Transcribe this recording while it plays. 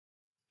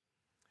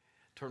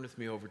Turn with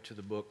me over to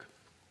the book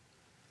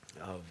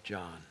of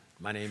John.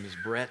 My name is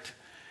Brett.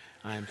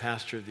 I am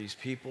pastor of these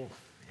people,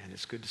 and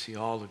it's good to see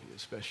all of you,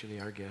 especially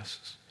our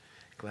guests.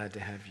 Glad to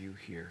have you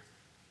here.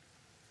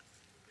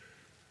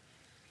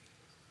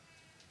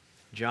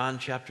 John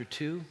chapter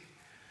 2,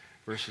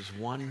 verses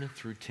 1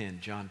 through 10.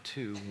 John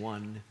 2,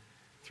 1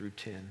 through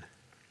 10.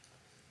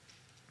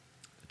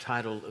 The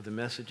title of the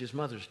message is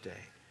Mother's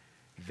Day,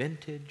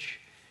 Vintage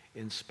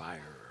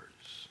Inspirers.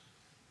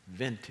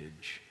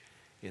 Vintage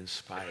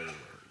Inspirers.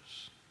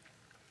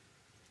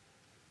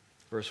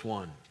 Verse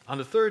 1. On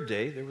the third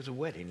day, there was a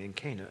wedding in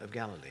Cana of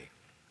Galilee.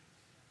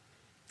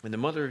 And the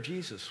mother of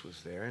Jesus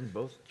was there, and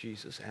both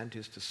Jesus and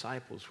his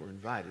disciples were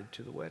invited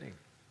to the wedding.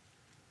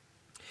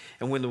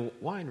 And when the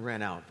wine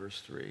ran out,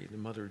 verse 3, the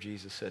mother of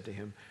Jesus said to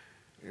him,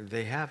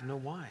 "They have no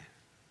wine."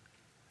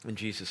 And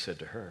Jesus said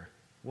to her,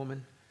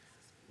 "Woman,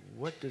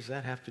 what does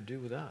that have to do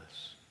with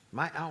us?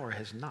 My hour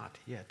has not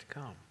yet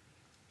come."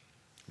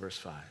 Verse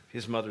 5,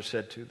 his mother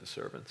said to the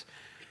servants,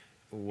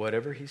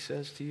 "Whatever he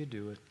says to you,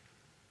 do it."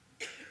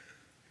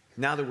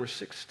 Now there were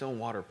 6 stone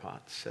water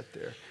pots set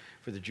there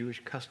for the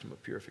Jewish custom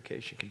of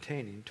purification,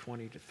 containing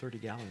 20 to 30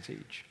 gallons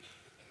each.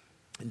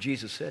 And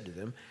Jesus said to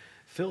them,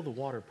 "Fill the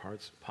water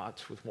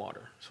pots with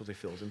water." So they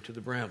filled them to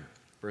the brim.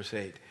 Verse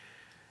 8,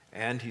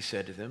 and he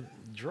said to them,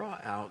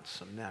 "Draw out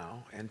some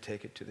now and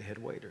take it to the head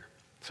waiter."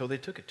 So they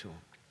took it to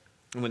him.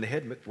 And when the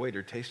head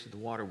waiter tasted the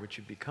water which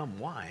had become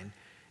wine,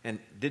 and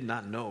did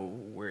not know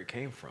where it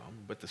came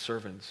from, but the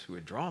servants who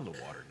had drawn the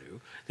water knew,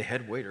 the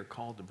head waiter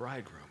called the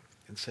bridegroom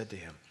and said to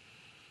him,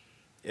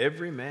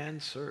 "Every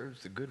man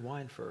serves the good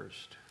wine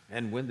first,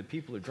 and when the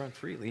people have drunk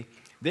freely,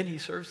 then he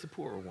serves the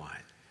poorer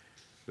wine.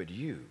 But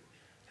you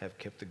have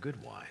kept the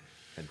good wine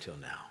until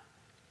now."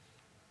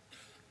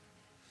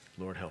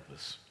 Lord, help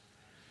us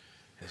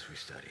as we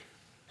study.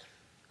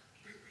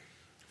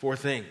 4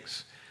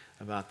 things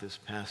about this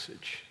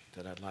passage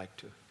that I'd like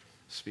to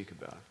speak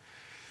about.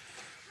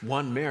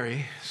 1,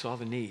 Mary saw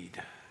the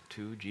need.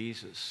 2,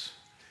 Jesus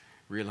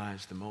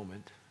realized the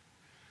moment.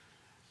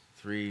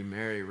 3,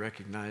 Mary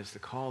recognized the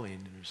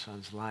calling in her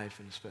son's life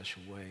in a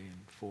special way.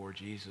 And 4,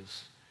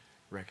 Jesus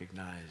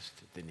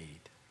recognized the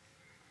need.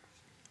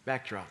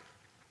 Backdrop.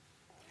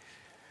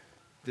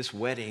 This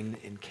wedding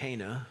in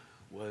Cana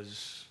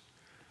was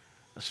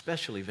a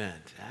special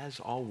event, as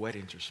all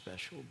weddings are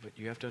special, but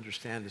you have to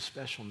understand the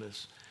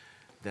specialness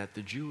that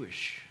the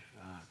Jewish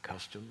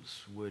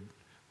customs would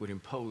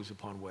impose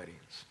upon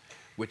weddings,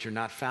 which are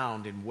not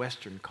found in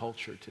Western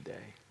culture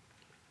today.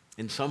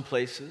 In some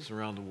places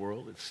around the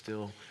world, it's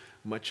still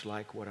much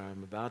like what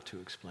I'm about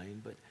to explain,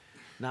 but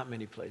not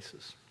many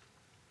places.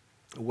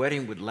 A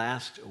wedding would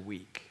last a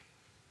week.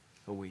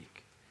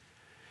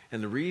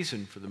 And the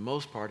reason, for the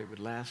most part, it would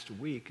last a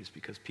week is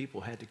because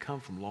people had to come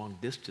from long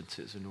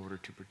distances in order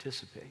to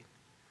participate.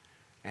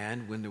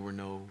 And when there were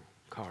no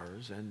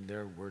cars and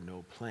there were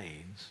no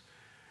planes,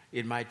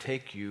 it might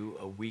take you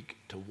a week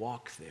to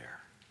walk there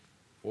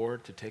or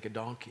to take a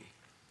donkey.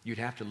 You'd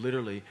have to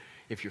literally,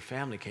 if your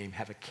family came,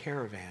 have a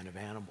caravan of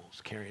animals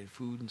carrying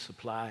food and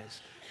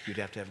supplies. You'd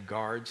have to have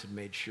guards that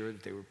made sure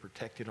that they were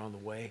protected on the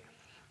way.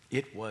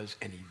 It was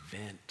an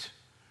event.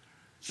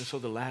 And so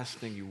the last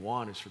thing you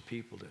want is for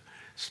people to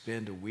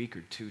spend a week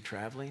or 2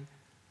 traveling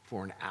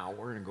for an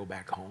hour and go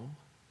back home.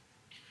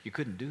 You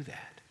couldn't do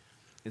that.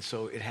 And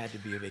so it had to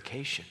be a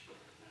vacation.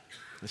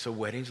 And so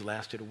weddings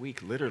lasted a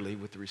week, literally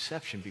with the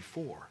reception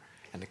before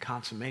and the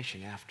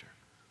consummation after.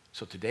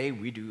 So today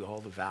we do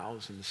all the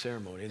vows and the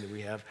ceremony, and then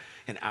we have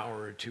an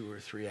hour or 2 or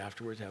 3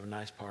 afterwards, have a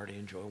nice party,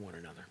 enjoy one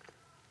another.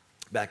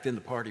 Back then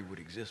the party would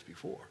exist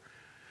before.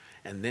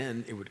 And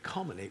then it would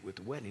culminate with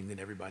the wedding, then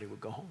everybody would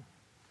go home.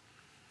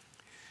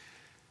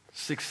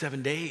 6,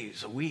 7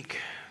 days a week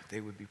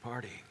they would be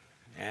partying.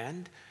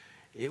 And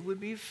it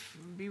would be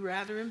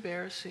rather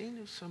embarrassing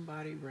if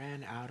somebody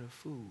ran out of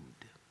food.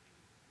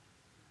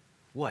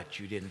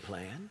 What, you didn't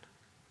plan?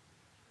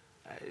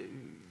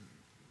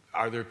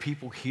 Are there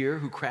people here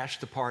who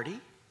crashed the party?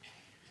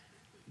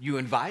 You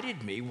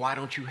invited me. Why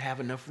don't you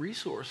have enough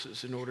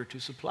resources in order to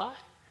supply?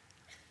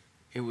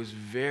 It was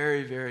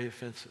very, very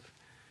offensive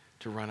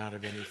to run out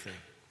of anything.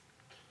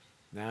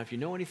 Now, if you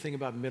know anything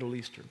about Middle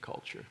Eastern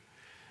culture,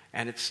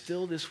 and it's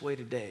still this way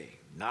today,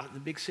 not in the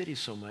big cities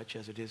so much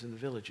as it is in the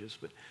villages,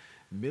 but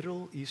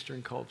Middle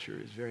Eastern culture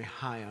is very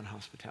high on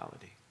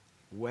hospitality.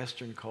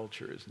 Western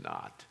culture is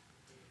not.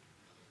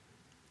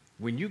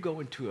 When you go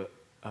into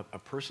a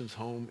person's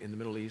home in the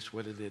Middle East,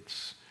 whether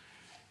it's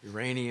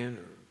Iranian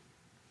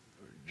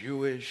or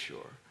Jewish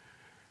or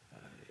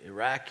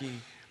Iraqi,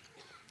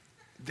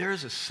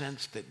 there's a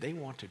sense that they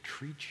want to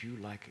treat you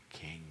like a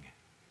king.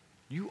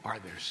 You are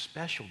their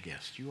special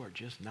guest. You are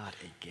just not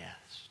a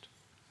guest.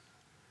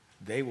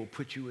 They will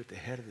put you at the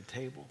head of the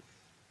table.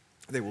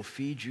 They will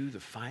feed you the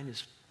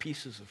finest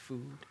pieces of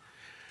food.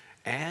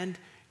 And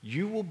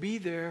you will be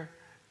there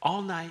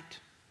all night.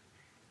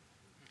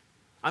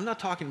 I'm not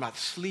talking about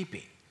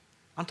sleeping.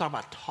 I'm talking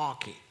about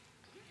talking.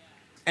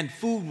 And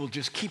food will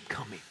just keep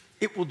coming.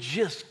 It will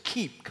just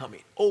keep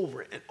coming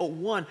over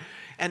and one.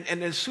 And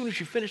as soon as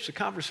you finish the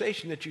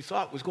conversation that you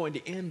thought was going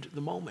to end the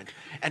moment,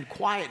 and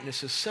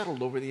quietness has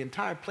settled over the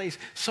entire place,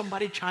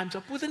 somebody chimes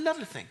up with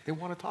another thing they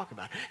want to talk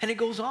about. And it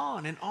goes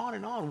on and on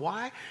and on.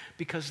 Why?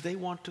 Because they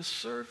want to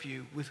serve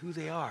you with who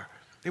they are.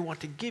 They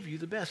want to give you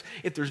the best.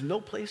 If there's no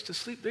place to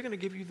sleep, they're going to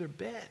give you their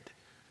bed.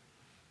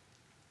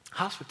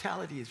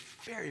 Hospitality is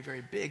very,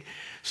 very big.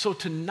 So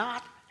to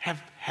not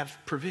have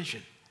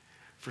provision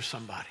for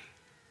somebody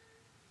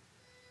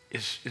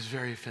is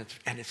very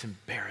offensive, and it's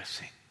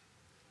embarrassing.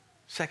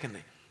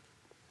 Secondly,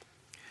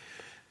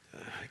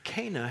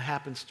 Cana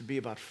happens to be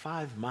about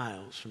 5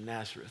 miles from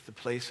Nazareth, the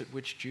place at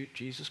which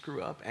Jesus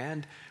grew up,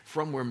 and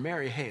from where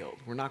Mary hailed.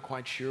 We're not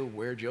quite sure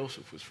where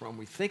Joseph was from.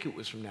 We think it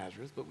was from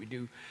Nazareth, but we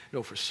do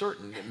know for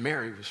certain that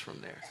Mary was from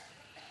there.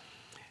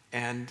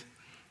 And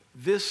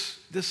this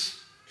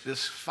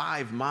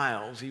 5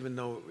 miles, even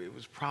though it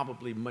was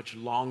probably much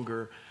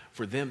longer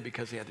for them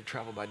because they had to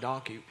travel by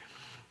donkey,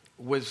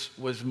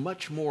 was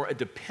much more a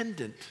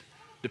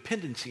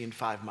dependency in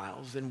 5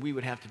 miles than we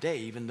would have today,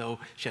 even though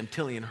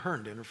Chantilly and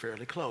Herndon are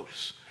fairly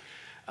close.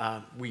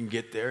 We can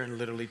get there in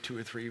literally 2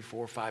 or 3 or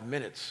 4 or 5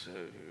 minutes.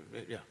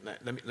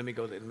 Let me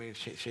go there. Let me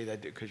say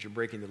that because you're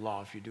breaking the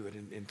law if you do it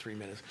in 3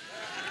 minutes.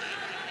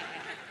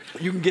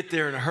 You can get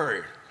there in a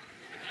hurry.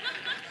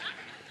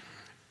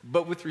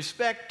 But with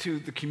respect to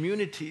the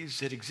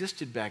communities that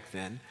existed back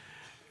then,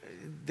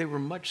 they were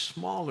much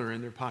smaller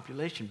in their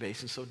population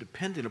base and so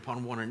dependent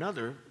upon one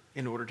another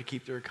in order to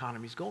keep their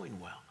economies going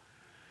well.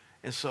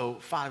 And so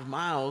 5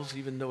 miles,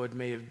 even though it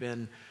may have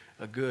been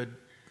a good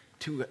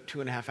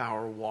 2.5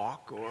 hour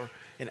walk or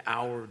an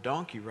hour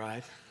donkey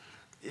ride,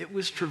 it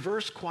was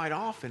traversed quite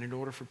often in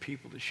order for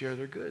people to share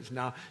their goods.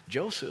 Now,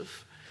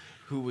 Joseph,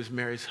 who was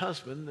Mary's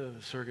husband, the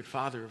surrogate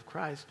father of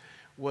Christ,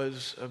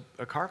 was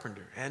a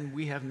carpenter. And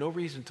we have no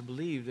reason to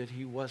believe that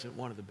he wasn't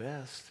one of the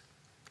best.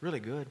 Really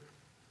good.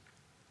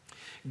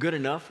 Good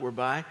enough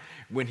whereby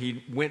when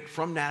he went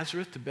from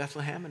Nazareth to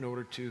Bethlehem in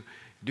order to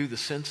do the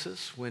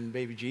census when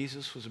baby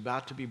Jesus was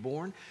about to be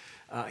born,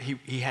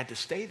 he had to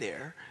stay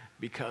there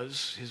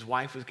because his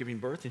wife was giving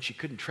birth and she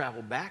couldn't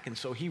travel back. And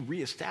so he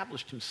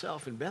reestablished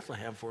himself in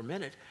Bethlehem for a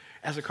minute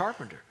as a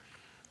carpenter,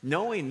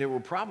 knowing there were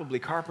probably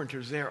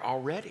carpenters there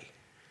already.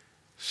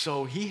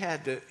 So he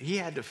had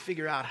to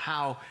figure out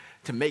how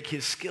to make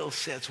his skill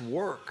sets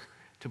work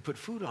to put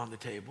food on the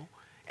table,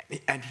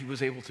 and he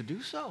was able to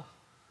do so.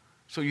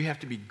 So you have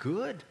to be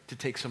good to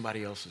take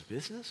somebody else's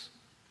business.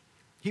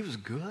 He was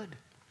good.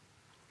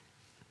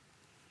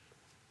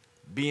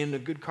 Being a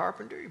good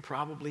carpenter, he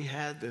probably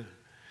had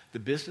the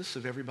business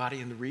of everybody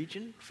in the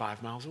region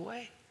 5 miles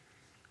away,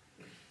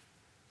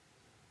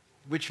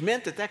 which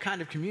meant that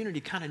kind of community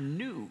kind of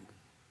knew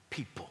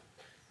people.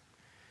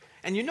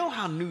 And you know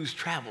how news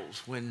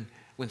travels when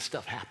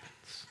stuff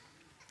happens.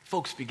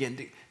 Folks begin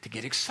to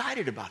get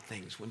excited about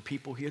things when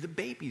people hear the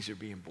babies are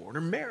being born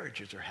or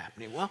marriages are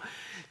happening. Well,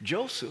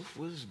 Joseph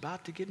was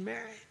about to get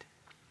married.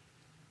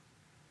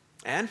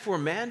 And for a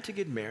man to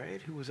get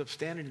married who was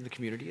upstanding in the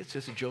community, it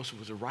says that Joseph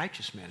was a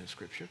righteous man in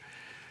Scripture,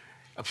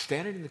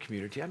 upstanding in the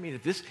community. I mean,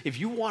 if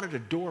you wanted a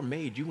door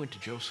made, you went to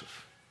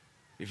Joseph.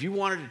 If you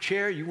wanted a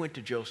chair, you went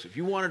to Joseph. If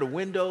you wanted a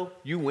window,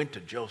 you went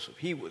to Joseph.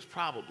 He was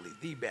probably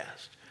the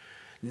best.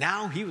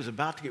 Now he was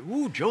about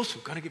to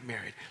Joseph going to get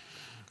married.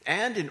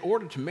 And in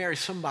order to marry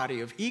somebody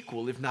of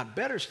equal, if not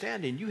better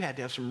standing, you had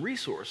to have some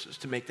resources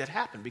to make that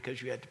happen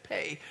because you had to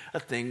pay a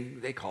thing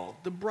they called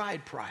the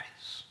bride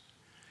price.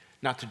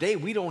 Now today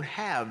we don't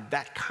have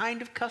that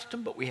kind of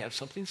custom, but we have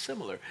something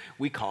similar.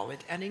 We call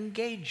it an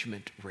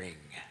engagement ring.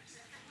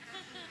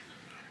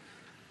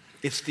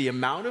 It's the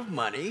amount of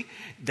money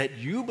that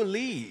you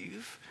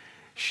believe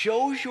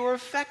shows your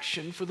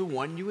affection for the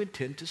one you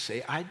intend to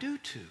say I do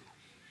to.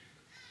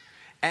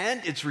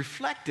 And it's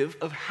reflective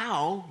of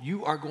how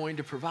you are going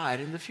to provide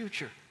in the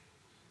future.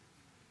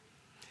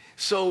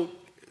 So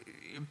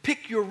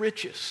pick your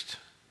richest.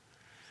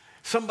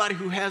 Somebody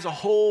who has a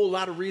whole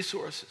lot of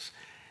resources.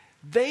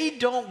 They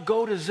don't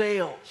go to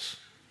Zales.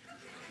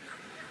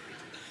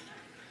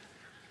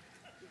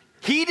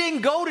 He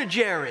didn't go to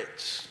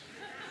Jared's.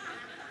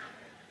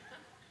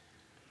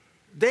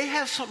 They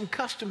have something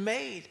custom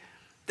made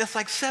that's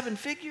like 7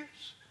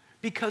 figures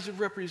because it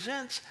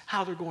represents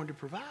how they're going to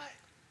provide.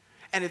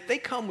 And if they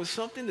come with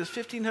something that's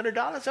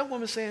 $1,500, that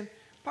woman's saying,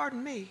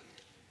 pardon me.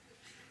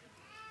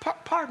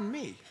 Pardon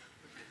me.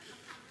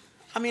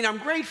 I mean, I'm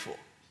grateful,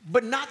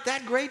 but not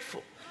that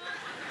grateful.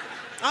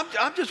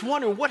 I'm just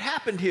wondering what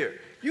happened here.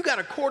 You got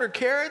a 1/4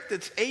 carat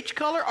that's H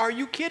color? Are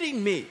you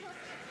kidding me?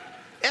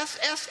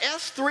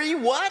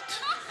 SSS3 what?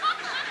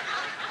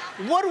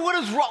 What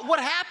is wrong? What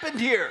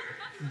happened here?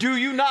 Do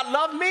you not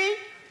love me?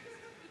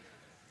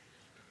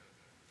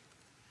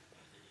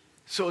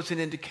 So it's an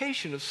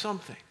indication of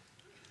something.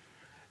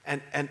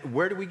 And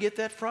where do we get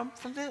that from?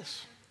 From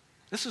this.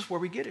 This is where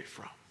we get it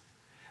from.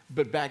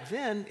 But back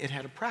then, it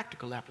had a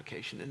practical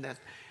application in that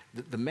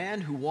the man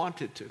who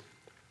wanted to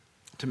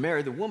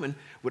marry the woman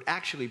would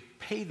actually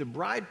pay the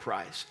bride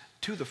price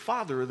to the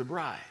father of the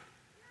bride.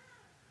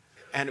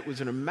 and it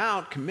was an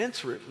amount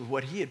commensurate with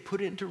what he had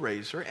put in to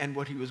raise her and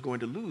what he was going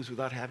to lose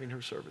without having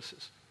her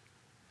services.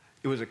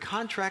 It was a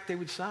contract they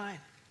would sign.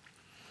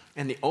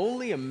 And the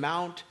only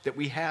amount that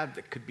we have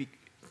that could be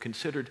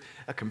considered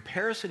a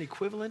comparison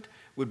equivalent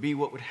would be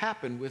what would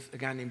happen with a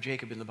guy named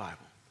Jacob in the Bible.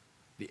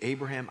 The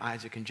Abraham,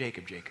 Isaac, and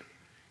Jacob.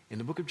 In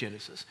the book of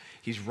Genesis,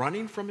 he's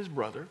running from his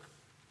brother,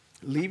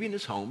 leaving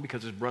his home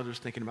because his brother's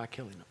thinking about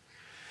killing him.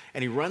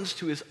 And he runs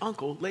to his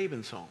uncle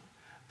Laban's home,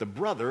 the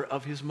brother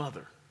of his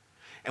mother.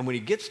 And when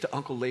he gets to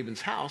Uncle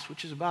Laban's house,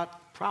 which is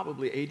about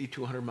probably 80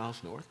 to 100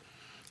 miles north,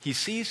 he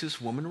sees this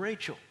woman,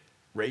 Rachel.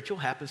 Rachel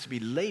happens to be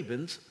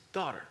Laban's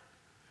daughter.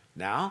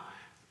 Now,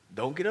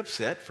 don't get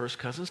upset. First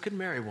cousins could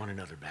marry one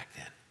another back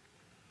then.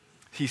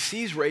 He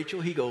sees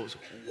Rachel. He goes,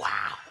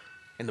 wow.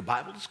 And the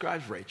Bible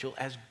describes Rachel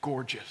as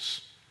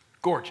gorgeous.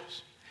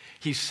 Gorgeous.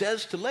 He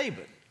says to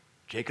Laban,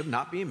 Jacob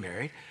not being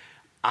married,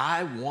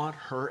 I want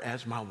her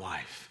as my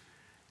wife.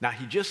 Now,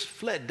 he just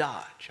fled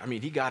Dodge. I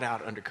mean, he got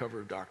out under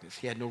cover of darkness.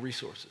 He had no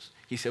resources.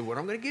 He said, what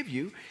I'm going to give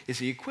you is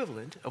the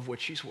equivalent of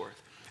what she's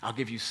worth. I'll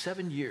give you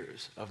 7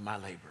 years of my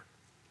labor.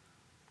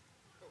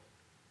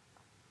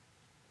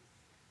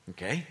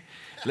 Okay?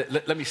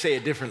 Let me say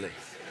it differently.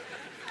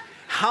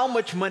 How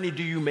much money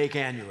do you make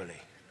annually?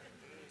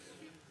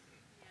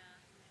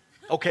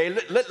 Okay,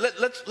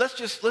 let's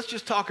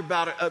just talk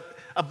about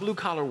a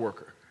blue-collar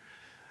worker.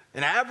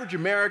 An average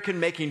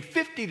American making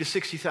 $50,000 to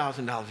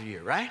 $60,000 a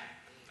year, right?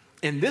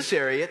 In this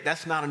area,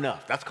 that's not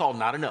enough. That's called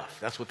not enough.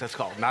 That's what that's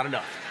called, not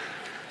enough.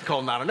 It's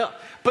called not enough.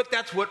 But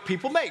that's what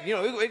people make,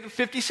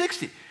 50,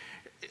 60.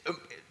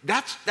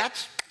 That's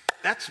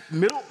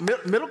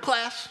middle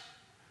class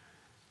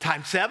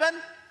times 7.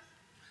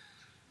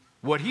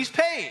 What he's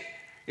paying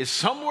is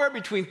somewhere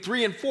between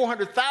 $300,000 and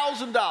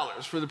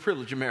 $400,000 for the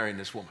privilege of marrying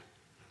this woman.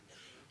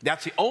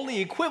 That's the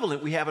only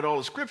equivalent we have in all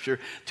of Scripture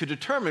to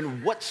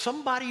determine what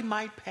somebody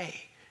might pay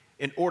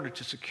in order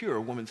to secure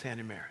a woman's hand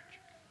in marriage.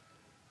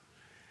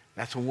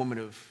 That's a woman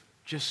of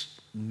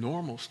just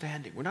normal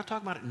standing. We're not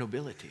talking about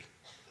nobility.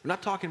 We're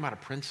not talking about a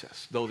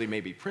princess. Though they may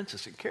be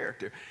princess in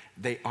character,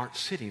 they aren't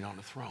sitting on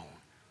a throne.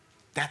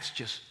 That's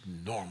just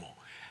normal.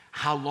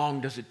 How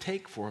long does it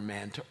take for a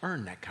man to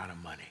earn that kind of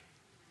money?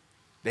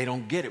 They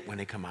don't get it when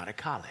they come out of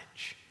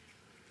college.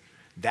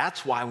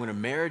 That's why when a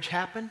marriage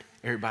happened,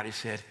 everybody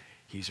said,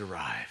 he's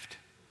arrived.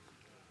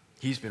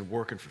 He's been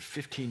working for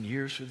 15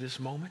 years for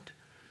this moment.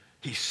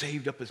 He's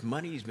saved up his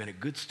money. He's been a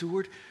good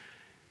steward.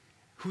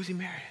 Who's he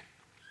marrying?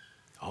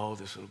 Oh,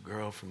 this little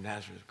girl from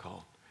Nazareth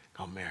called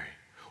Mary.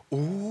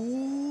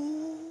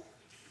 Ooh,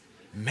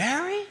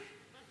 Mary?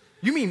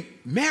 You mean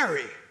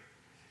Mary?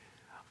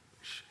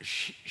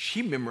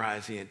 She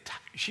memorized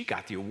she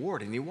got the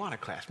award in the Awana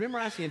class.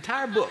 Memorized the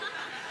entire book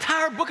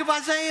of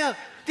Isaiah.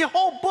 The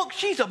whole book.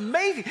 She's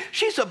amazing.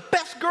 She's the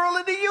best girl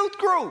in the youth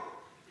group.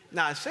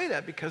 Now, I say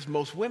that because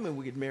most women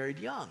would get married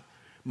young.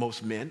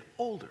 Most men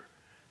older.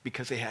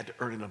 Because they had to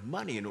earn enough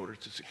money in order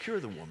to secure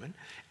the woman,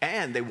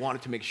 and they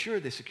wanted to make sure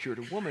they secured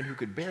a woman who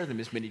could bear them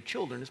as many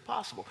children as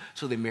possible.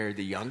 So they married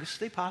the youngest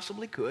they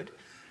possibly could,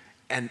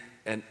 and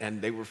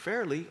they were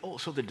fairly old.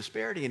 So the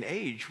disparity in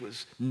age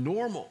was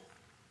normal.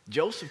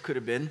 Joseph could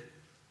have been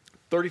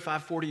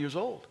 35, 40 years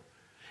old.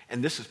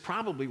 And this is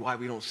probably why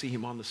we don't see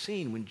him on the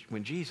scene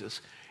when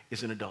Jesus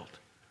is an adult.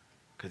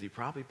 Because he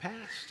probably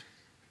passed,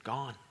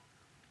 gone.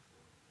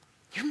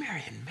 You're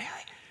marrying Mary?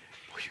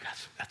 Oh,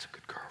 that's a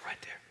good girl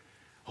right there.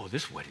 Oh,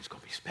 this wedding's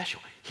going to be special.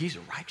 He's a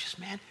righteous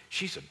man.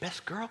 She's the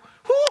best girl.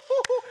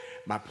 Woo-hoo-hoo.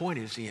 My point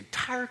is the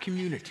entire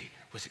community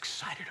was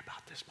excited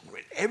about this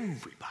moment.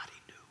 Everybody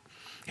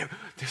knew.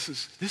 This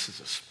is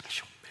a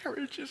special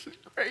marriage. This is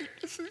great.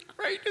 This is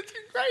great. This is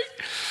great.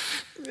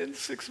 And then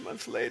 6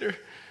 months later,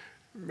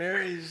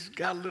 Mary's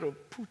got a little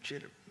pooch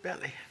in her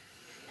belly.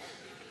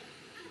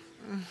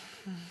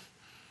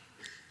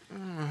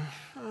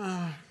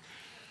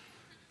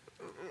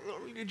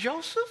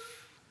 Joseph.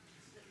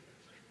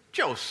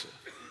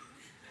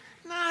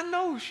 Now, I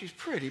know she's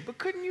pretty, but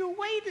couldn't you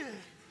wait?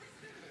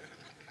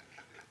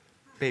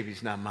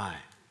 Baby's not mine.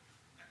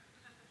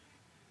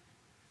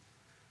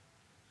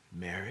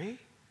 Mary?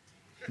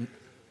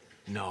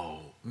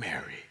 No,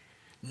 Mary.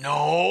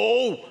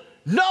 No,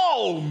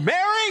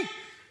 Mary!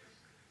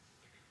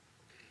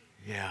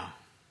 Yeah.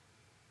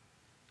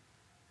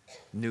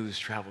 News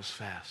travels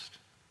fast.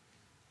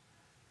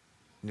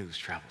 News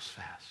travels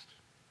fast.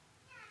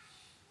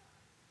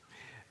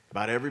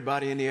 About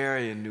everybody in the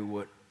area knew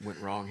what went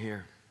wrong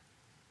here.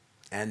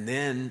 And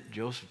then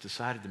Joseph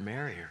decided to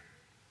marry her.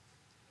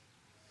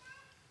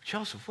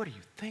 Joseph, what are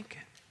you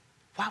thinking?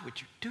 Why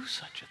would you do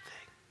such a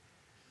thing?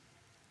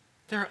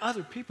 There are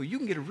other people. You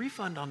can get a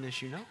refund on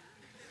this, you know.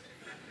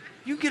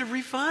 You can get a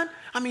refund.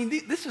 I mean,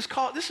 this is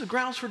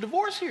grounds for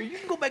divorce here. You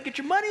can go back and get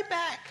your money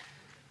back.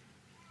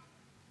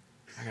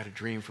 I got a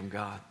dream from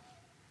God.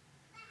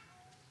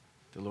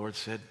 The Lord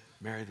said,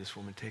 marry this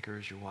woman, take her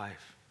as your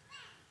wife,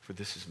 for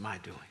this is my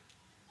doing.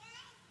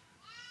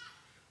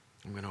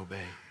 I'm going to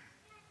obey.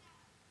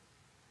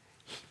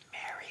 He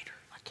married her.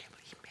 I can't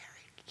believe he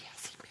married.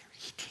 Yes, he married.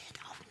 He did.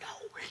 Oh, no,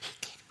 he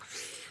did.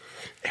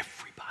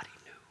 Everybody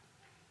knew.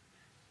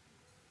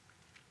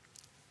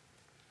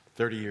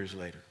 30 years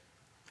later,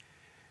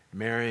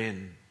 Mary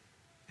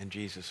and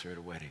Jesus are at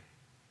a wedding.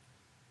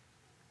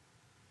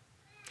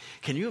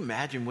 Can you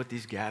imagine what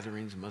these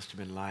gatherings must have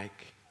been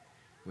like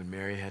when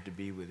Mary had to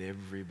be with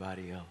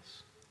everybody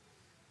else?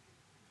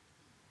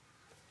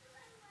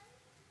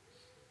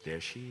 There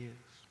she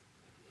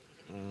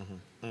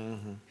is.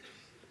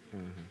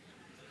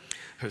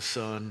 Her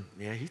son,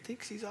 he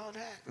thinks he's all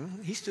that.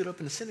 He stood up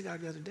in the synagogue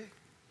the other day.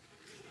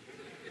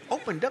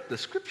 Opened up the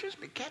scriptures,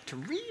 began to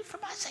read from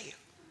Isaiah.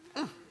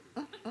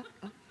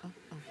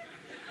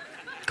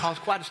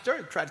 Caused quite a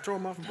stir, tried to throw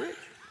him off a bridge.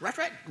 Right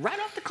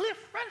off the cliff.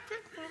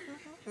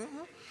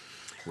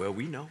 Well,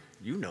 we know.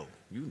 You know.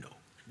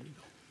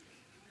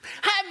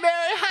 Hi,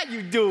 Mary. How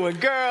you doing,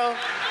 girl?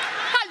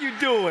 How you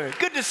doing?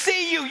 Good to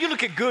see you. You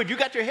looking good. You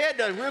got your hair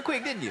done real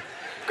quick, didn't you?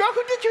 Girl,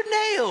 who did your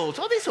nails?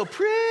 Oh, they so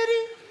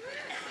pretty.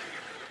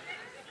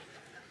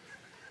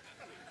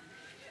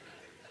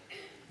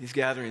 These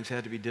gatherings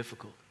had to be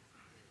difficult.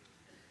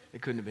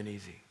 It couldn't have been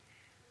easy.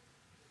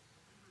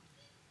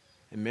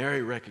 And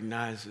Mary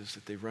recognizes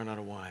that they've run out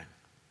of wine.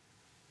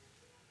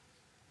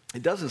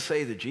 It doesn't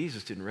say that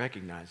Jesus didn't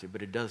recognize it,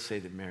 but it does say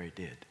that Mary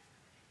did.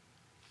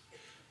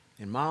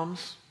 And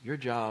moms, your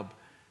job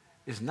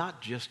is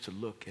not just to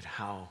look at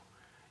how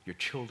your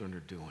children are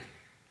doing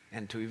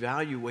and to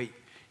evaluate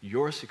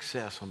your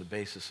success on the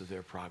basis of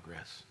their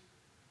progress.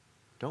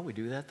 Don't we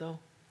do that, though?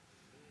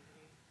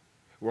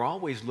 We're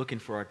always looking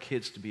for our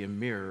kids to be a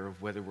mirror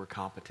of whether we're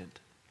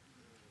competent.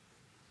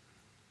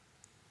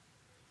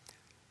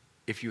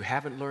 If you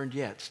haven't learned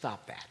yet,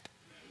 stop that.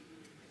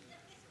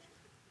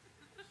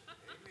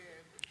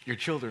 Your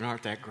children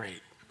aren't that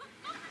great.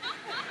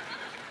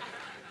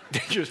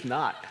 They're just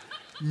not.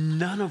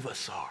 None of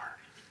us are.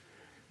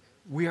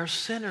 We are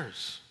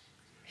sinners.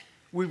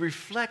 We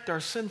reflect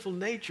our sinful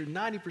nature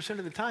 90%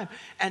 of the time.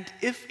 And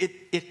if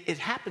it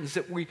happens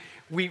that we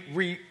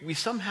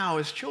somehow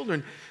as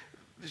children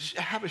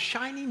have a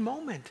shining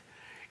moment,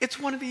 it's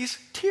one of these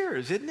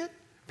tears, isn't it?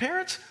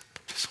 Parents,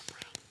 I'm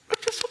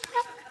just so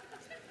proud.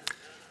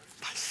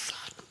 My son.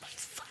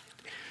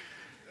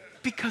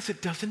 Because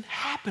it doesn't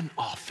happen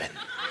often.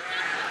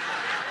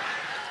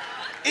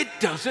 It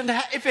doesn't.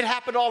 If it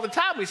happened all the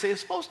time, we say it's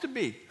supposed to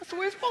be. That's the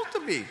way it's supposed to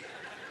be.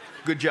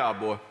 Good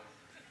job, boy.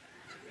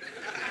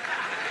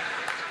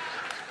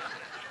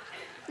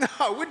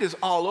 No, we're just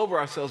all over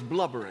ourselves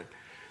blubbering,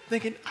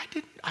 thinking,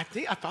 I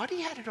thought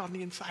he had it on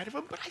the inside of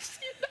him, but I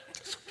see it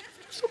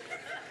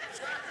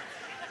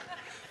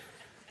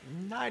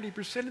now.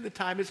 90% of the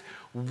time is,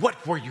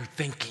 what were you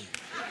thinking?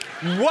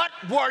 What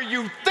were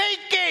you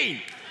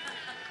thinking?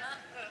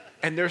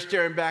 And they're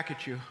staring back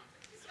at you.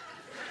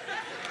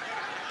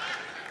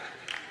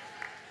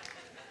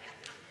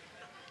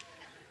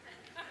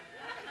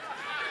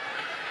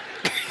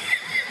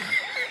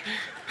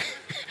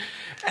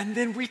 And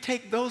then we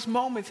take those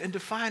moments and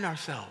define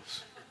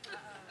ourselves.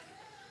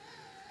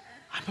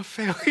 I'm a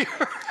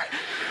failure.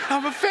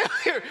 I'm a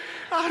failure.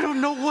 I don't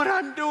know what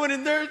I'm doing.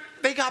 And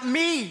they got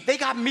me. They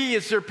got me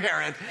as their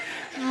parent.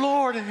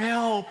 Lord,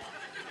 help.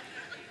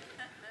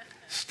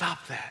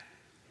 Stop that.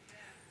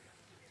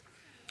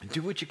 And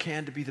do what you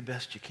can to be the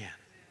best you can.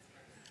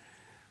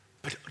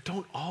 But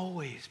don't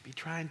always be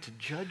trying to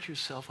judge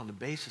yourself on the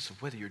basis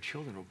of whether your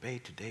children obey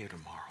today or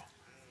tomorrow.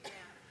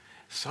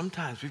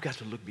 Sometimes we've got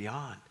to look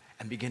beyond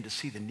and begin to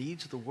see the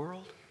needs of the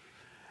world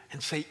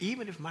and say,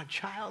 even if my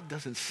child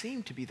doesn't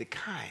seem to be the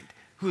kind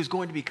who is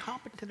going to be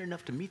competent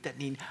enough to meet that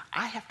need,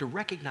 I have to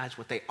recognize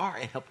what they are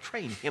and help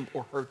train him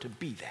or her to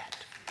be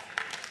that.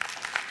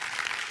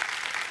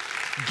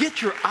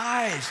 Get your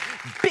eyes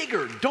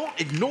bigger. Don't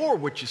ignore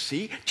what you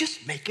see.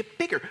 Just make it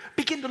bigger.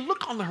 Begin to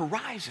look on the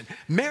horizon.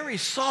 Mary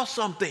saw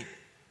something.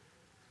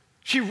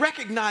 She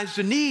recognized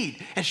the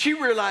need, and she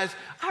realized,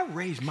 I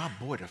raised my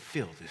boy to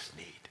fill this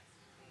need.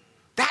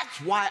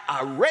 That's why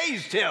I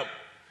raised him,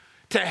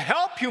 to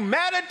help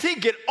humanity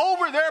get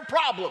over their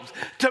problems,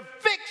 to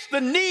fix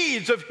the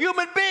needs of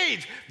human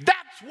beings.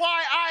 That's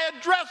why I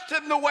addressed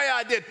him the way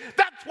I did.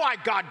 That's why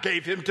God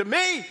gave him to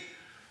me.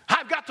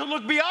 I've got to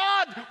look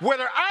beyond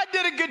whether I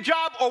did a good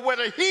job or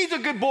whether he's a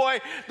good boy,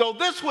 though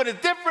this one is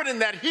different in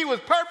that he was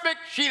perfect.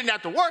 She didn't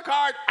have to work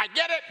hard. I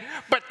get it,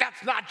 but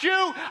that's not you.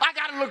 I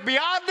got to look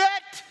beyond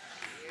it.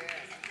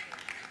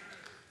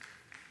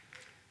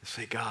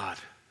 Say, God,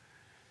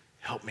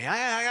 help me.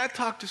 I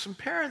talk to some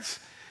parents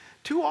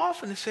too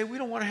often and say, we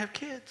don't want to have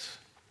kids.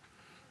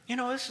 You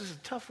know, this is a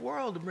tough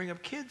world to bring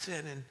up kids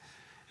in, and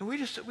we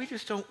just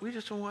don't want, we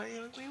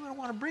don't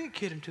want to bring a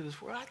kid into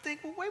this world. I think,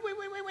 well,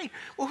 wait.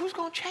 Well, who's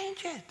going to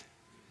change it?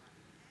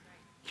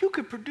 You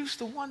could produce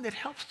the one that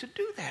helps to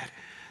do that.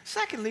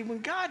 Secondly,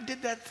 when God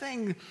did that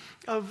thing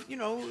of,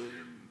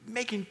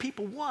 making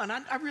people one,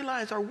 I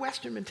realize our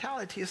Western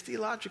mentality has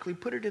theologically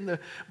put it in the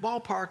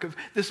ballpark of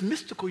this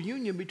mystical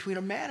union between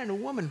a man and a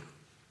woman,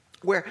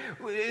 where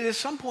at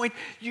some point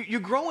you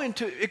grow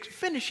into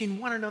finishing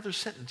one another's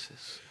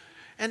sentences.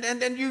 And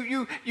then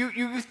you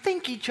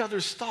think each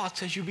other's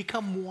thoughts as you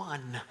become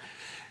one.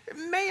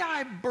 May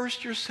I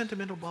burst your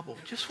sentimental bubble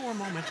just for a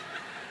moment?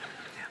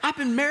 I've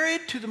been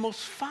married to the most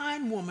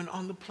fine woman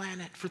on the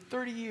planet for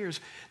 30 years.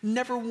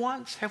 Never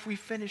once have we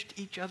finished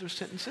each other's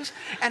sentences.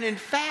 And in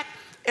fact,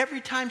 every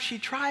time she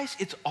tries,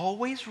 it's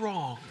always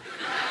wrong.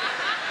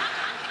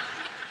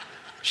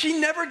 She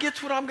never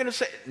gets what I'm going to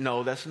say.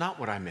 No, that's not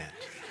what I meant.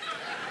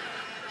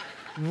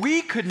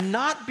 We could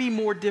not be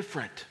more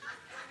different.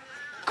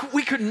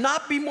 We could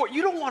not be more.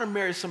 You don't want to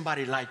marry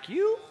somebody like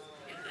you.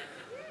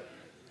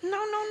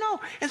 No.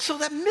 And so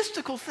that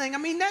mystical thing, I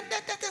mean,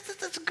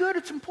 that's good.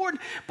 It's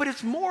important. But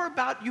it's more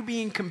about you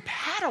being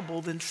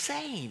compatible than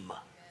same.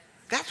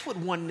 That's what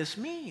oneness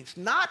means.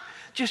 Not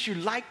just you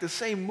like the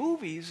same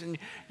movies and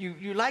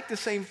you like the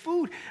same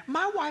food.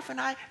 My wife and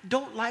I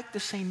don't like the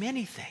same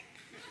anything.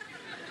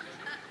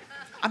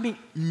 I mean,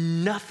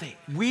 nothing.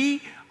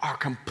 We are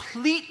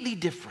completely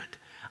different.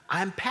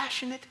 I'm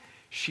passionate.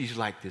 She's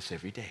like this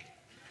every day.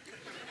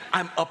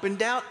 I'm up and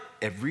down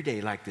every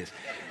day like this.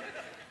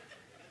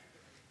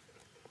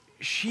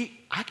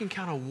 I can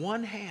count on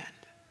one hand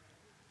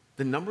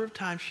the number of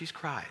times she's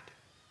cried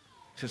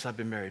since I've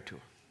been married to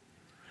her.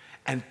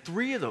 And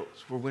 3 of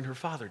those were when her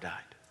father died.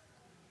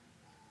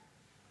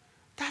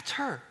 That's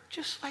her,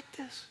 just like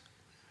this.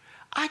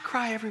 I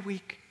cry every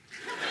week.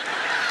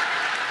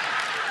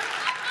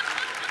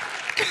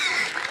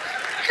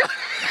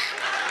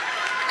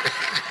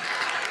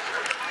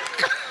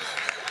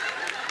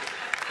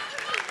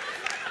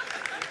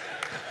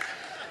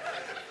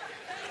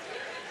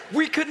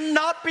 We could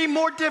not be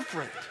more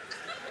different.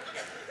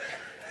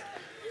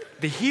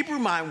 The Hebrew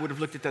mind would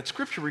have looked at that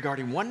scripture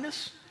regarding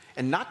oneness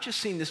and not just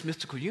seen this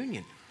mystical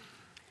union.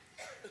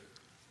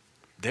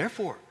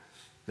 Therefore,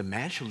 the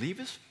man shall leave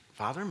his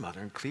father and mother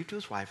and cleave to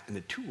his wife, and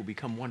the two will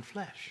become one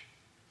flesh.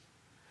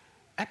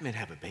 That meant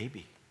have a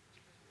baby.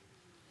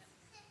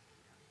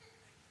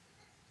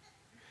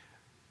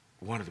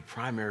 One of the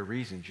primary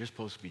reasons you're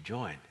supposed to be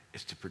joined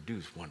is to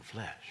produce one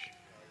flesh.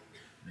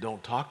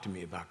 Don't talk to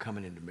me about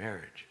coming into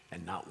marriage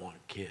and not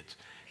wanting kids,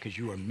 because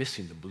you are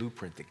missing the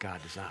blueprint that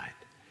God designed.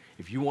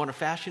 If you want to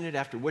fashion it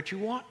after what you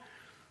want,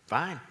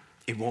 fine.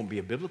 It won't be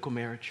a biblical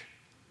marriage.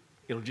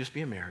 It'll just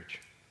be a marriage.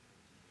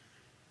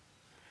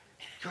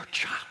 Your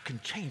child can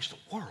change the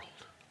world.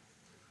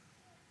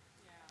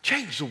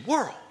 Change the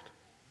world.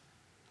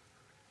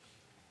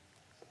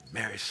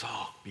 Mary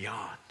saw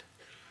beyond.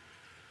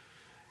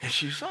 And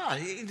she saw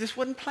this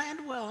wasn't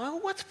planned well. Oh,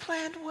 what's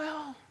planned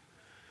well?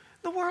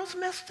 The world's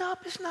messed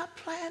up. It's not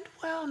planned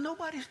well.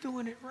 Nobody's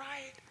doing it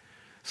right.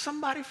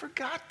 Somebody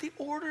forgot the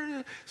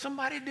order.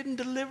 Somebody didn't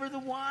deliver the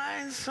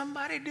wine.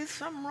 Somebody did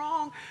something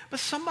wrong. But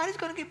somebody's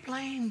going to get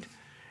blamed.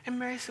 And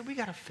Mary said, we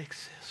got to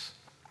fix this.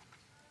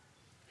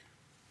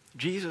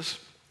 Jesus,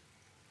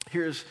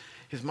 here's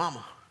his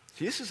mama.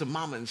 See, this is a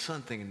mama and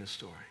son thing in this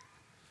story.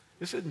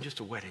 This isn't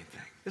just a wedding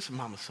thing. This is a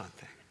mama-son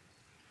thing.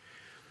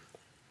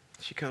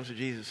 She comes to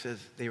Jesus and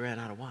says, they ran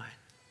out of wine.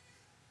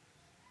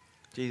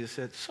 Jesus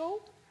said,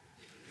 so?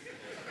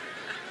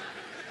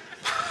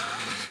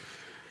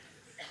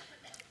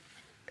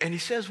 And he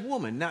says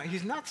woman. Now,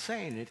 he's not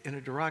saying it in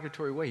a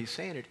derogatory way. He's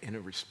saying it in a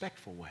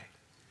respectful way.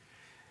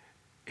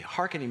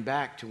 Hearkening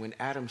back to when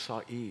Adam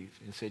saw Eve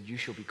and said, you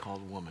shall be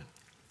called woman.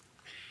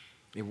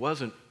 It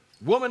wasn't,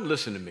 woman,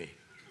 listen to me.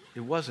 It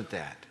wasn't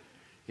that.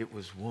 It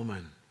was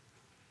woman.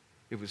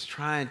 It was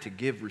trying to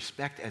give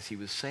respect as he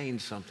was saying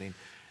something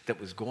that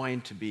was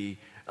going to be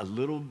a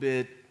little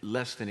bit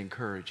less than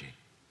encouraging.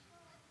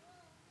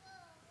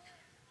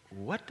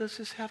 What does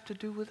this have to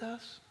do with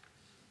us?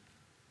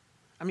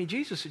 I mean,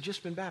 Jesus had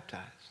just been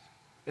baptized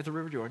at the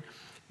River Jordan.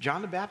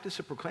 John the Baptist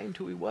had proclaimed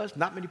who he was.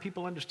 Not many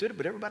people understood it,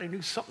 but everybody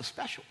knew something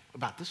special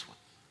about this one.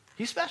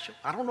 He's special.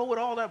 I don't know what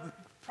all that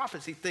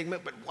prophecy thing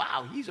meant, but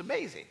wow, he's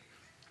amazing.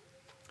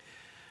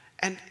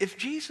 And if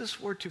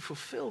Jesus were to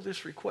fulfill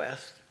this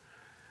request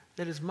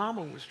that his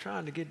mama was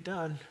trying to get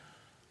done,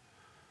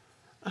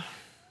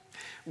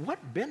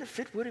 what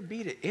benefit would it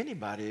be to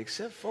anybody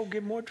except folk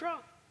get more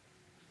drunk?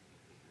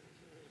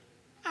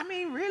 I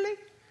mean, really?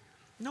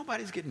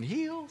 Nobody's getting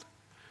healed.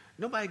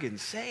 Nobody's getting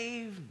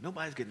saved.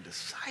 Nobody's getting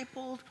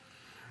discipled.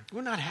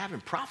 We're not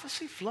having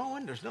prophecy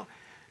flowing. There's no,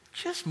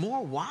 just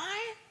more wine?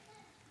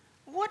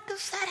 What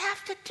does that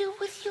have to do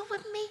with you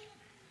and me?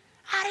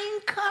 I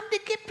didn't come to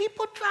get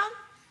people drunk.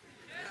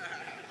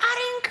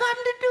 I didn't come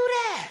to do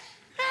that.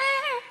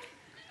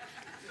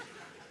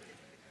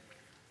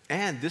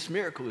 And this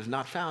miracle is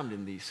not found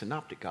in the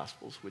synoptic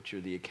gospels, which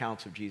are the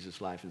accounts of Jesus'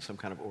 life in some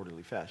kind of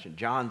orderly fashion.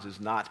 John's is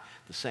not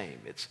the same.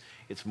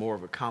 It's more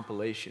of a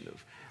compilation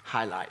of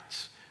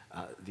highlights.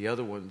 The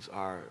other ones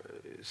are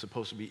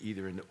supposed to be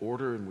either in the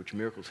order in which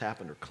miracles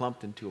happen or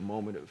clumped into a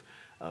moment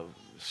of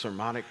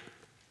sermonic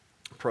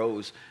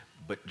prose,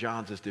 but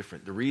John's is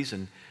different. The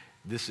reason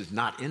this is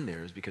not in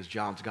there is because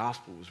John's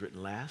gospel was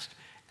written last,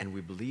 and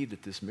we believe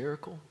that this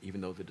miracle,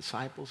 even though the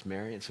disciples,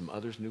 Mary, and some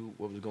others knew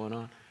what was going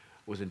on,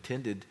 was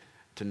intended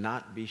to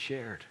not be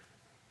shared.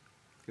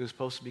 It was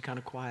supposed to be kind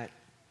of quiet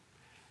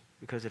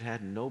because it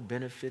had no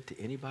benefit to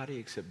anybody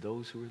except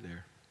those who were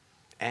there,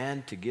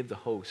 and to give the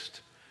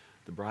host,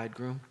 the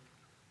bridegroom,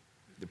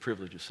 the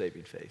privilege of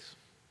saving face.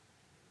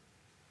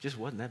 Just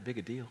wasn't that big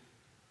a deal.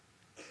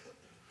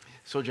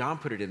 So John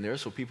put it in there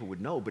so people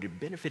would know, but it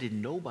benefited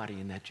nobody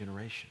in that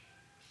generation.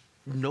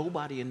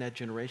 Nobody in that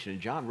generation.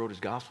 And John wrote his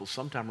gospel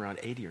sometime around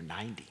 80 or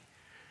 90.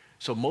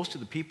 So most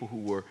of the people who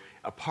were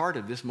a part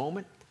of this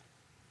moment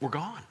were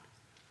gone.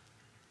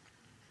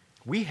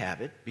 We have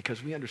it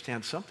because we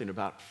understand something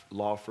about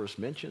law of first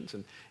mentions,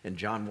 and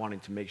John wanting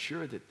to make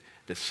sure that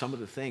some of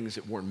the things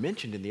that weren't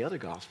mentioned in the other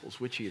gospels,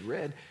 which he had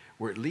read,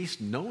 were at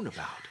least known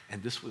about.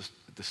 And this was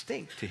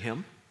distinct to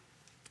him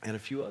and a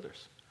few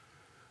others.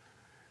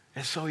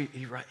 And so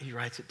he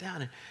writes it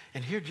down.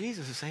 And here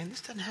Jesus is saying,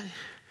 this doesn't have,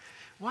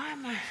 why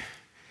am I?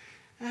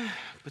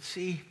 But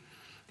see,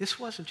 this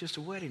wasn't just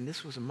a wedding.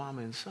 This was a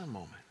mama and son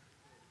moment.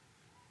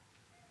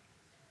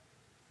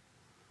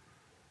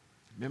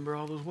 Remember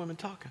all those women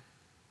talking?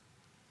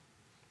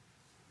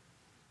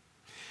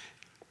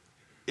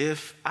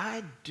 If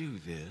I do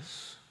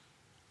this,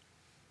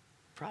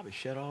 probably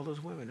shut all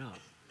those women up.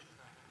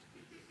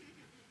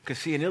 Because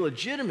see, an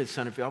illegitimate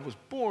son, if I was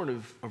born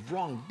of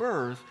wrong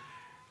birth,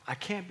 I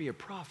can't be a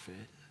prophet,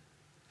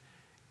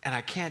 and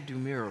I can't do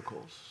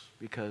miracles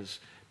because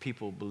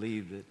people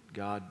believe that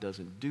God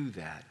doesn't do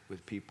that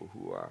with people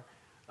who are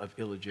of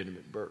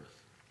illegitimate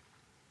birth.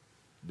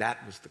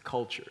 That was the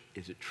culture.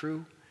 Is it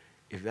true?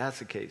 If that's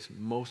the case,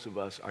 most of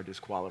us are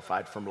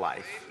disqualified from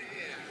life.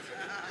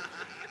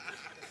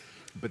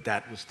 But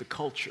that was the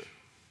culture.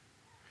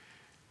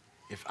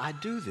 If I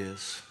do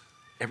this,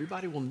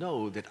 everybody will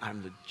know that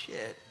I'm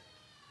legit,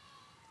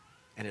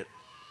 and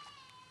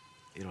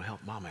it'll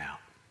help mama out.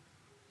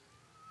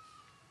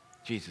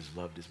 Jesus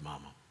loved his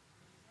mama.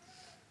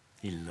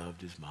 He loved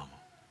his mama.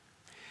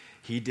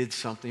 He did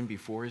something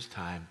before his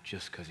time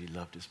just because he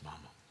loved his mama.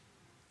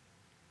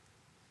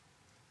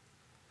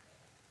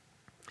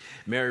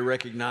 Mary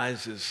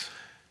recognizes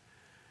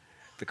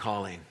the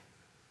calling.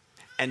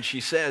 And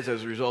she says,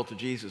 as a result of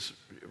Jesus'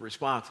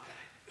 response,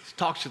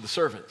 talks to the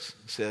servants,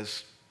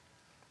 says,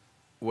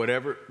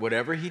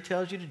 whatever he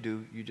tells you to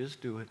do, you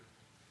just do it.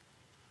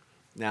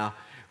 Now,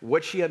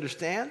 what she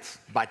understands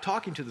by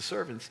talking to the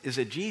servants is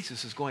that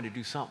Jesus is going to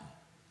do something.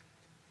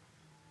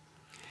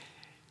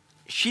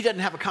 She doesn't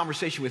have a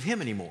conversation with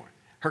him anymore.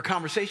 Her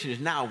conversation is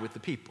now with the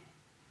people.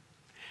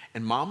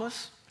 And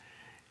mamas,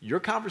 your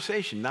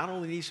conversation not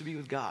only needs to be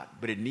with God,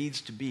 but it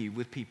needs to be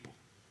with people.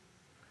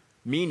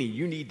 Meaning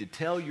you need to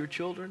tell your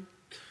children,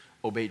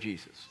 obey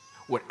Jesus.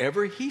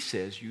 Whatever he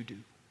says, you do.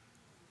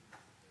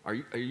 Are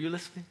you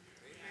listening?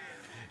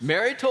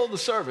 Mary told the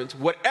servants,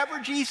 whatever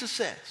Jesus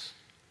says,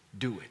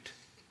 do it.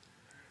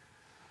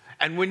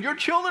 And when your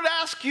children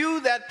ask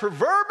you that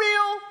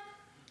proverbial,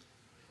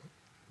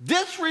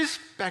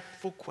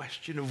 disrespectful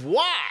question of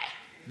why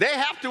they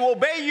have to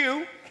obey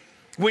you,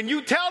 when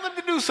you tell them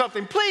to do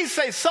something, please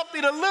say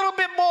something a little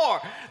bit more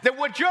than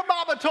what your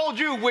mama told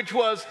you, which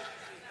was,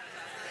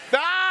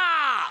 because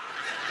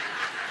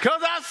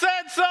I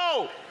said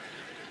so.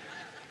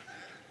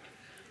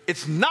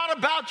 It's not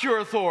about your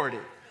authority.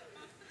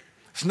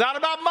 It's not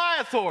about my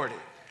authority.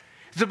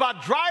 It's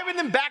about driving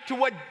them back to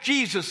what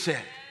Jesus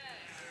said.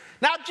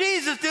 Now,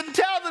 Jesus didn't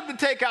tell them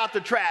to take out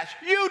the trash.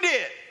 You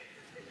did.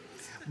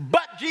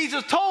 But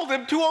Jesus told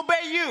them to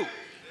obey you.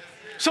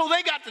 So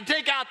they got to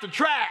take out the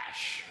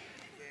trash.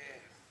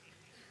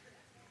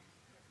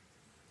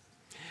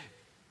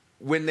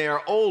 When they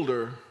are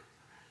older,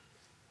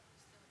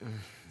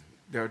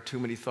 there are too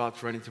many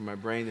thoughts running through my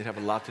brain that have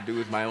a lot to do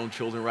with my own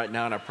children right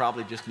now, and I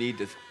probably just need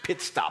to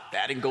pit stop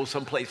that and go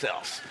someplace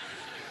else.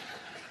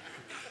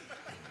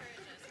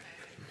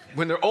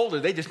 When they're older,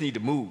 they just need to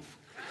move.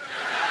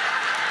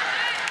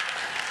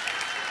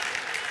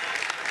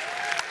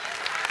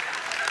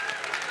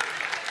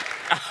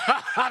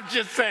 I'm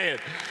just saying.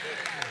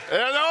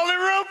 There's only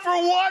room for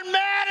one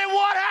man in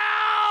one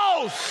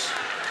house.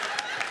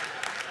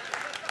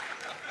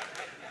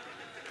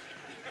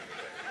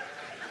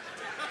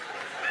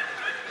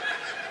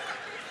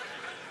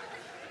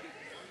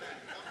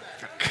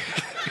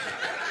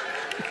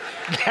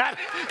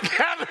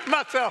 Gather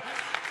myself.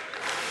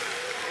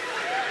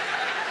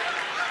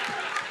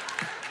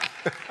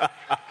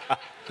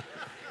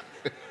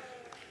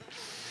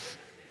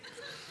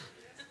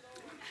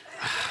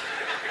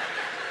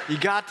 You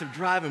got to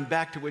drive them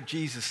back to what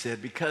Jesus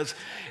said, because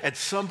at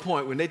some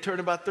point when they turn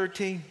about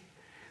 13,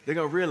 they're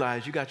going to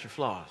realize you got your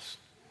flaws.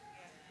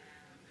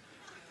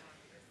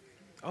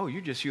 Oh,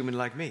 you're just human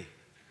like me.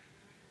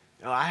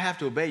 Oh, I have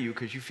to obey you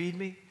because you feed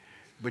me,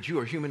 but you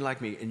are human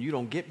like me, and you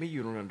don't get me,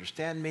 you don't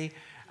understand me.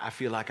 I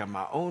feel like I'm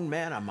my own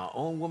man, I'm my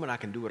own woman, I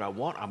can do what I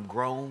want, I'm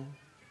grown.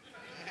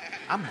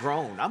 I'm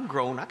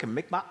grown, I can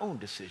make my own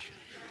decision.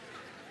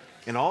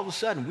 And all of a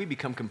sudden, we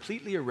become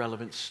completely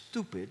irrelevant,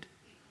 stupid.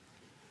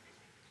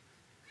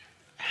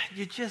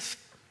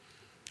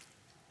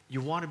 You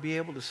want to be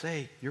able to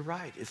say, you're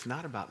right, it's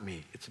not about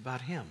me, it's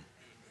about him.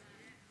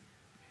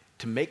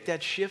 To make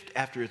that shift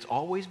after it's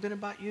always been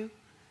about you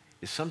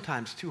is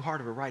sometimes too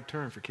hard of a right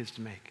turn for kids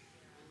to make.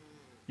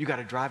 You got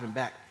to drive him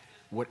back.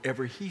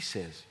 Whatever he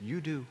says,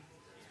 you do.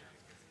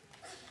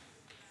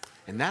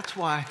 And that's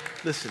why,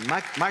 listen,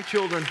 my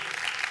children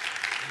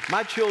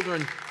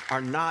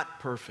are not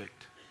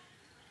perfect,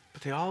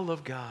 But they all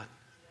love God.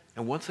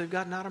 And once they've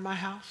gotten out of my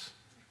house,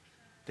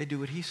 they do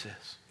what he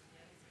says.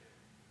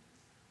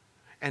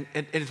 And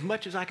as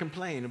much as I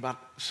complain about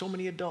so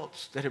many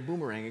adults that have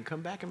boomerang and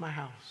come back in my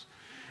house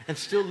and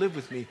still live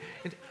with me,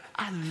 and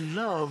I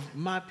love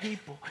my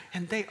people,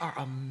 and they are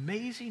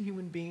amazing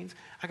human beings.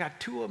 I got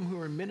 2 of them who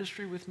are in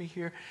ministry with me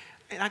here,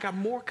 and I got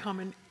more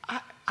coming.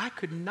 I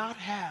could not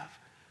have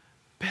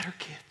better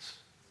kids.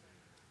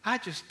 I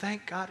just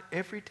thank God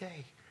every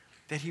day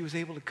that he was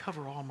able to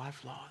cover all my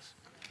flaws.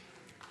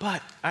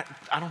 But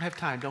I don't have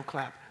time, don't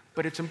clap.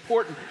 But it's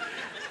important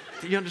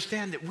that you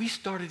understand that we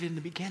started in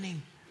the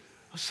beginning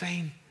of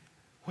saying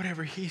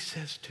whatever he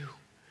says to.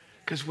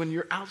 Because when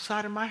you're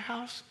outside of my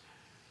house,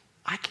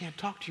 I can't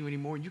talk to you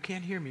anymore. You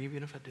can't hear me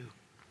even if I do.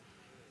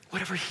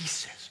 Whatever he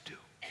says do.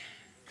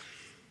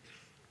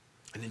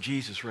 And then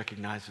Jesus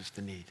recognizes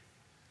the need.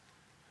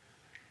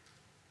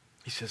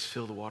 He says,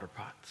 fill the water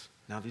pots.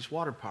 Now, these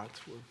water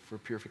pots were for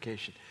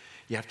purification.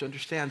 You have to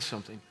understand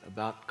something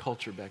about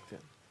culture back then.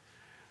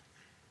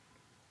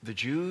 The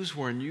Jews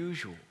were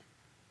unusual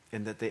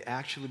in that they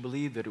actually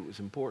believed that it was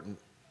important.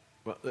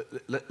 Well,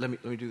 let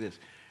me do this.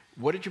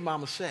 What did your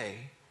mama say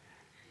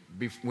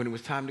when it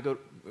was time to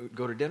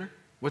go to dinner?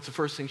 What's the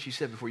first thing she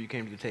said before you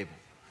came to the table?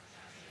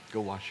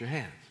 Go wash your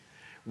hands.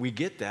 We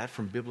get that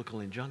from biblical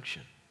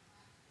injunction.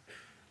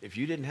 If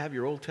you didn't have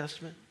your Old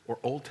Testament or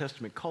Old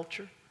Testament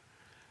culture,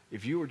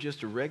 if you were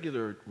just a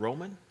regular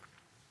Roman,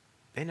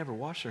 they never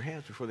washed their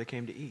hands before they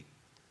came to eat.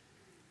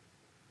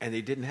 And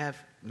they didn't have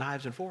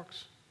knives and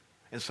forks.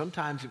 And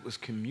sometimes it was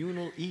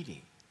communal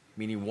eating,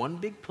 meaning one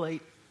big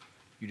plate,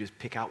 you just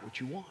pick out what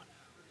you want.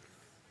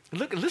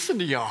 Look, listen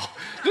to y'all.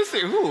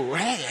 Listen, ooh,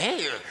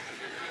 hey.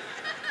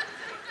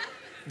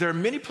 There are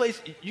many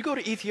places, you go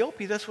to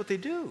Ethiopia, that's what they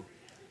do.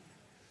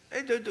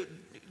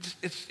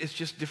 It's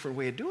just a different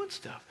way of doing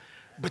stuff.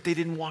 But they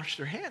didn't wash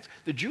their hands.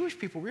 The Jewish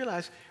people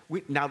realized,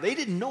 now they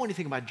didn't know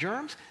anything about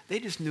germs, they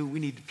just knew we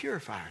need to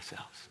purify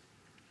ourselves.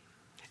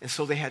 And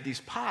so they had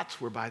these pots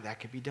whereby that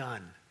could be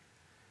done.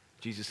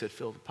 Jesus said,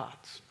 fill the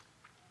pots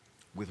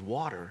with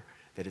water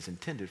that is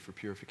intended for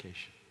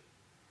purification.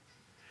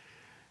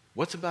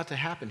 What's about to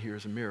happen here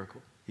is a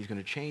miracle. He's going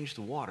to change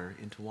the water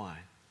into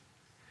wine.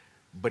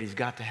 But he's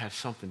got to have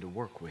something to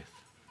work with.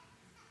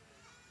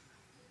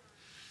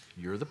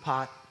 You're the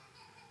pot.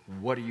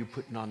 What are you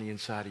putting on the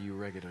inside of you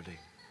regularly?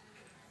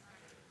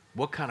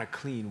 What kind of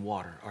clean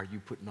water are you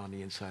putting on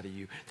the inside of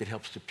you that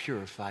helps to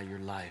purify your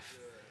life?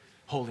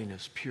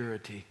 Holiness,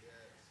 purity,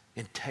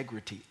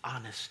 integrity,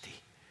 honesty,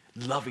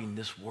 loving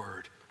this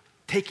word.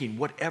 Taking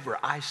whatever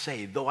I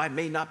say, though I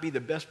may not be the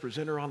best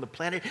presenter on the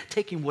planet,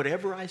 taking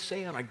whatever I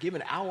say on a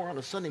given hour on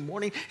a Sunday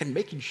morning and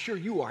making sure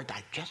you are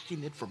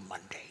digesting it for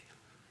Monday.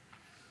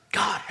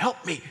 God,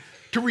 help me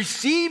to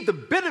receive the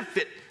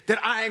benefit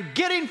that I am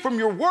getting from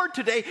your word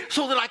today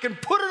so that I can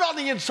put it on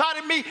the inside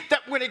of me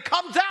that when it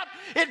comes out,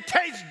 it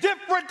tastes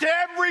different to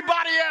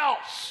everybody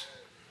else.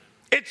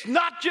 It's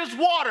not just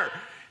water.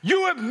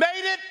 You have made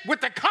it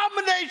with the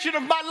combination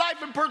of my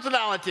life and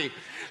personality.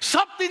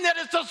 Something that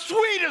is the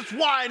sweetest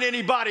wine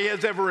anybody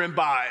has ever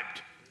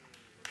imbibed.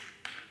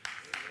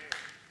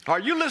 Are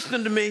you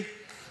listening to me?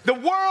 The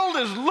world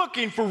is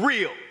looking for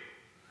real.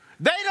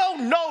 They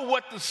don't know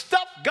what the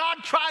stuff God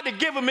tried to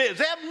give them is.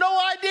 They have no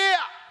idea.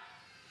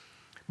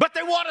 But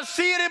they want to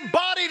see it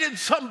embodied in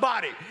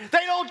somebody.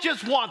 They don't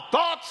just want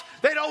thoughts.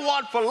 They don't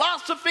want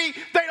philosophy.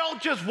 They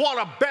don't just want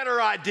a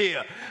better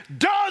idea.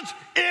 Does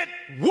it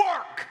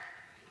work?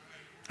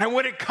 And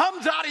when it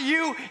comes out of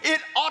you,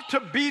 it ought to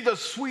be the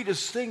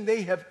sweetest thing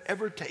they have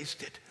ever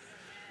tasted.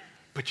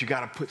 But you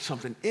got to put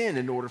something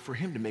in order for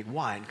him to make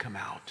wine come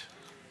out.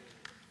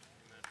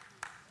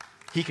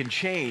 He can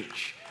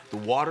change the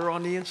water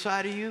on the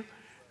inside of you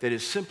that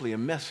is simply a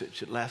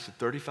message that lasted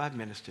 35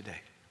 minutes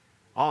today.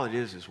 All it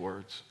is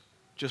words,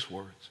 just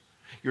words.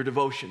 Your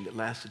devotion that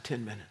lasted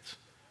 10 minutes.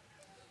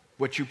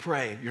 What you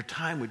pray, your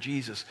time with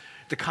Jesus,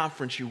 the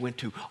conference you went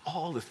to,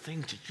 all the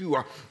things that you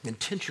are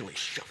intentionally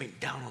shoving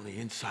down on the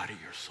inside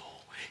of your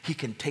soul. He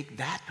can take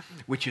that,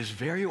 which is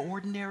very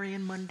ordinary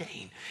and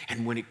mundane,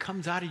 and when it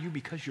comes out of you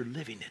because you're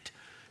living it,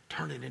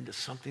 turn it into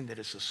something that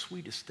is the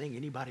sweetest thing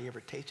anybody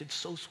ever tasted.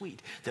 So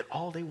sweet that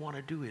all they want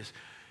to do is,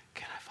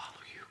 can I follow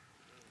you?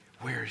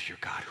 Where is your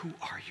God? Who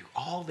are you?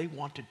 All they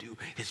want to do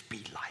is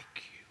be like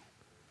you.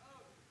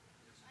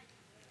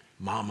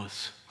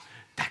 Mamas,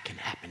 that can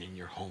happen in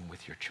your home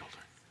with your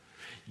children.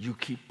 You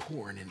keep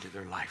pouring into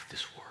their life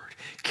this word.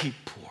 Keep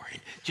pouring.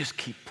 Just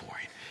keep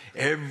pouring.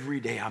 Every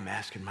day I'm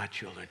asking my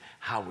children,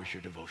 how was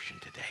your devotion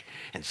today?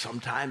 And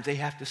sometimes they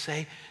have to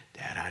say,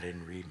 Dad, I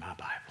didn't read my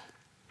Bible.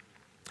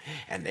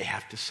 And they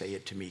have to say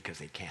it to me because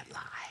they can't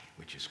lie,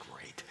 which is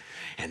great.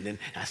 And then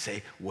I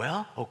say,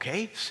 well,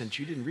 okay, since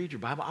you didn't read your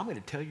Bible, I'm going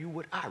to tell you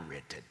what I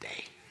read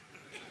today.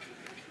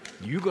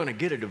 You're going to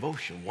get a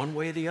devotion one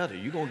way or the other.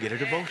 You're going to get a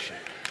devotion.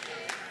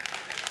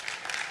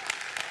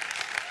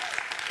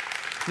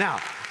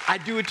 Now, I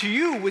do it to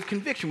you with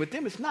conviction. With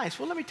them, it's nice.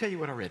 Well, let me tell you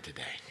what I read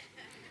today.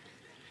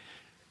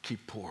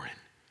 Keep pouring.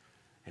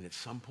 And at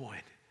some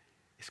point,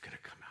 it's going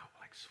to come out.